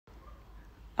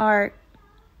Art,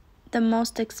 the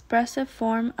most expressive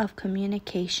form of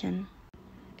communication.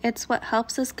 It's what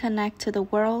helps us connect to the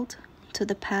world, to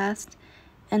the past,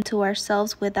 and to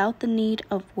ourselves without the need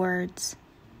of words.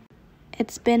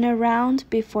 It's been around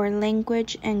before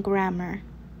language and grammar.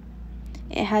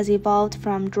 It has evolved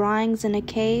from drawings in a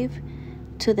cave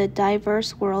to the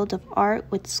diverse world of art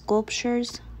with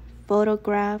sculptures,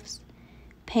 photographs,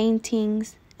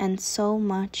 paintings, and so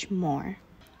much more.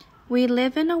 We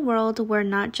live in a world where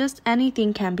not just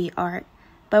anything can be art,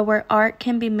 but where art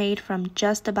can be made from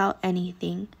just about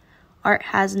anything. Art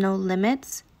has no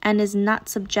limits and is not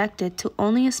subjected to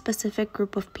only a specific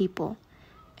group of people.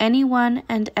 Anyone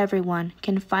and everyone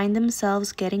can find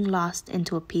themselves getting lost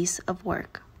into a piece of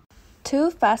work.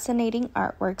 Two fascinating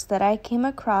artworks that I came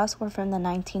across were from the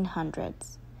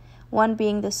 1900s. One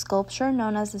being the sculpture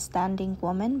known as the Standing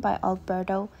Woman by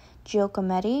Alberto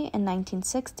Giacometti in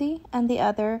 1960, and the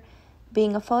other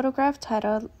being a photograph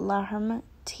titled Larmes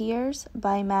Tears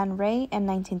by Man Ray in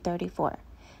 1934.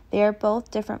 They are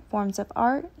both different forms of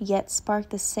art, yet spark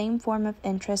the same form of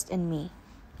interest in me.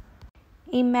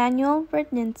 Emanuel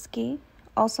Rudnitsky,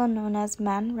 also known as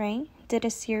Man Ray, did a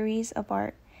series of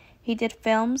art. He did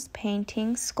films,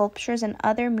 paintings, sculptures, and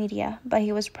other media, but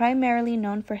he was primarily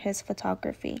known for his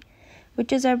photography,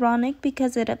 which is ironic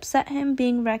because it upset him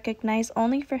being recognized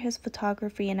only for his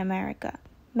photography in America.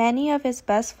 Many of his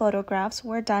best photographs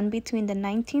were done between the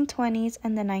 1920s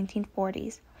and the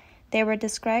 1940s. They were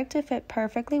described to fit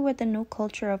perfectly with the new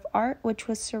culture of art, which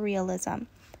was surrealism.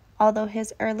 Although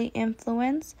his early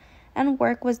influence and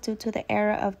work was due to the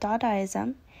era of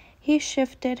Dadaism, he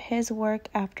shifted his work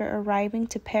after arriving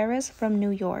to Paris from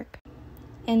New York.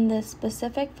 In this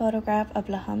specific photograph of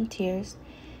Larmes Tears,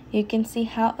 you can see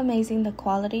how amazing the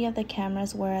quality of the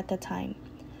cameras were at the time.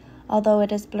 Although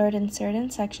it is blurred in certain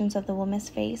sections of the woman's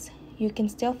face, you can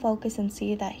still focus and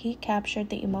see that he captured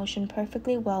the emotion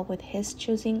perfectly well with his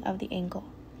choosing of the angle.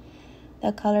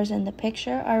 The colors in the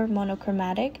picture are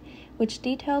monochromatic, which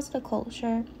details the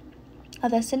culture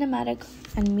of the cinematic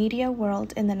and media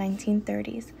world in the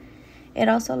 1930s. It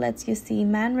also lets you see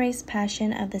Man Ray's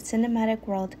passion of the cinematic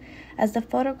world, as the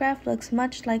photograph looks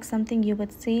much like something you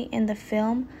would see in the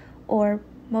film or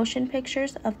motion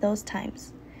pictures of those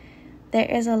times. There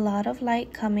is a lot of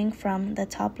light coming from the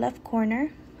top left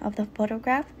corner of the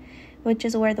photograph, which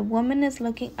is where the woman is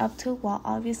looking up to while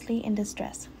obviously in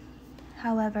distress.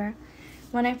 However,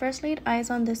 when I first laid eyes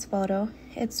on this photo,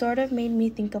 it sort of made me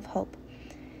think of hope.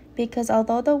 Because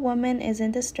although the woman is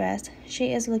in distress,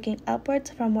 she is looking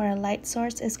upwards from where a light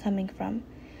source is coming from.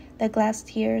 The glass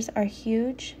tears are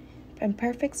huge and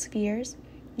perfect spheres,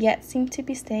 yet seem to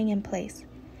be staying in place.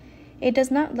 It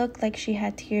does not look like she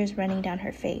had tears running down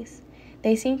her face.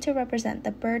 They seem to represent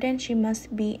the burden she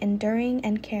must be enduring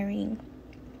and carrying.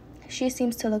 She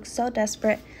seems to look so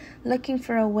desperate, looking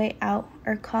for a way out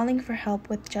or calling for help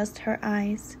with just her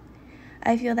eyes.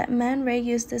 I feel that Man Ray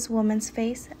used this woman's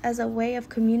face as a way of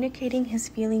communicating his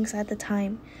feelings at the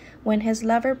time when his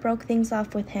lover broke things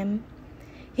off with him.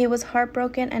 He was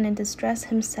heartbroken and in distress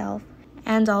himself,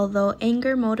 and although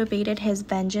anger motivated his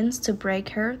vengeance to break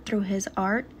her through his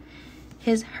art,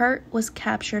 his hurt was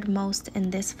captured most in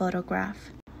this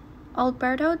photograph.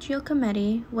 Alberto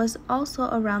Giacometti was also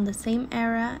around the same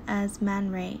era as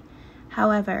Man Ray.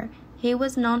 However, he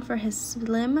was known for his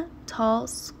slim, tall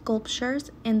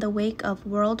sculptures in the wake of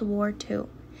World War II.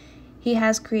 He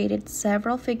has created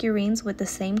several figurines with the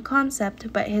same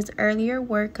concept, but his earlier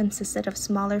work consisted of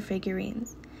smaller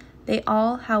figurines. They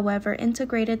all, however,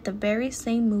 integrated the very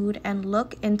same mood and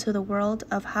look into the world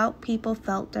of how people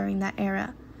felt during that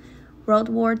era. World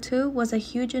War II was a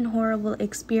huge and horrible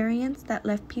experience that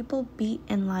left people beat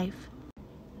in life.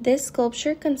 This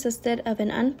sculpture consisted of an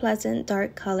unpleasant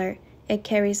dark color. It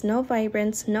carries no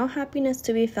vibrance, no happiness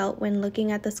to be felt when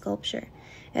looking at the sculpture.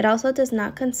 It also does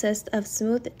not consist of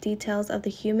smooth details of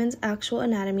the human's actual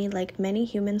anatomy like many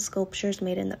human sculptures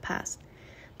made in the past.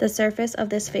 The surface of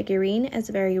this figurine is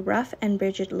very rough and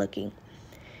rigid looking.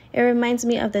 It reminds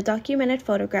me of the documented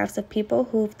photographs of people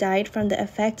who've died from the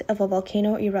effect of a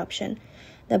volcano eruption.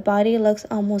 The body looks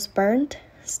almost burnt,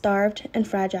 starved, and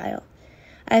fragile.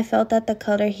 I felt that the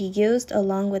color he used,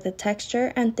 along with the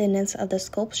texture and thinness of the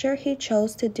sculpture he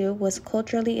chose to do, was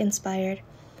culturally inspired.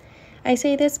 I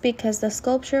say this because the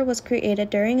sculpture was created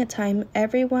during a time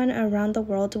everyone around the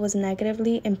world was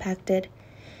negatively impacted.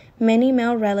 Many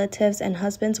male relatives and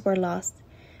husbands were lost.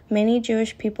 Many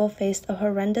Jewish people faced a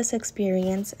horrendous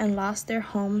experience and lost their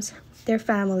homes, their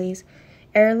families,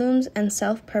 heirlooms, and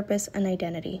self-purpose and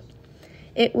identity.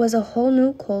 It was a whole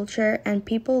new culture, and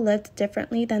people lived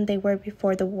differently than they were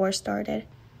before the war started.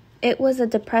 It was a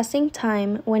depressing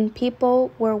time when people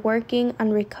were working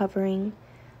on recovering.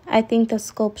 I think the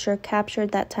sculpture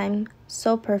captured that time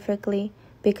so perfectly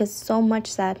because so much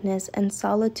sadness and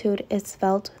solitude is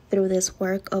felt through this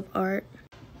work of art.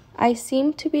 I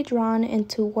seem to be drawn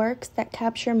into works that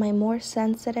capture my more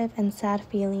sensitive and sad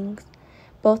feelings.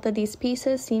 Both of these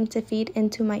pieces seem to feed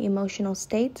into my emotional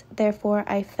state, therefore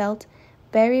I felt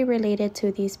very related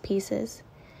to these pieces.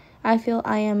 I feel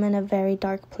I am in a very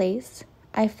dark place.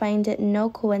 I find it no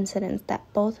coincidence that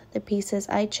both the pieces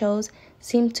I chose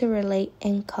seem to relate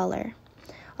in color.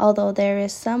 Although there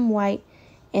is some white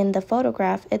in the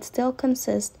photograph, it still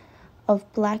consists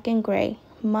of black and gray,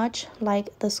 much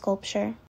like the sculpture.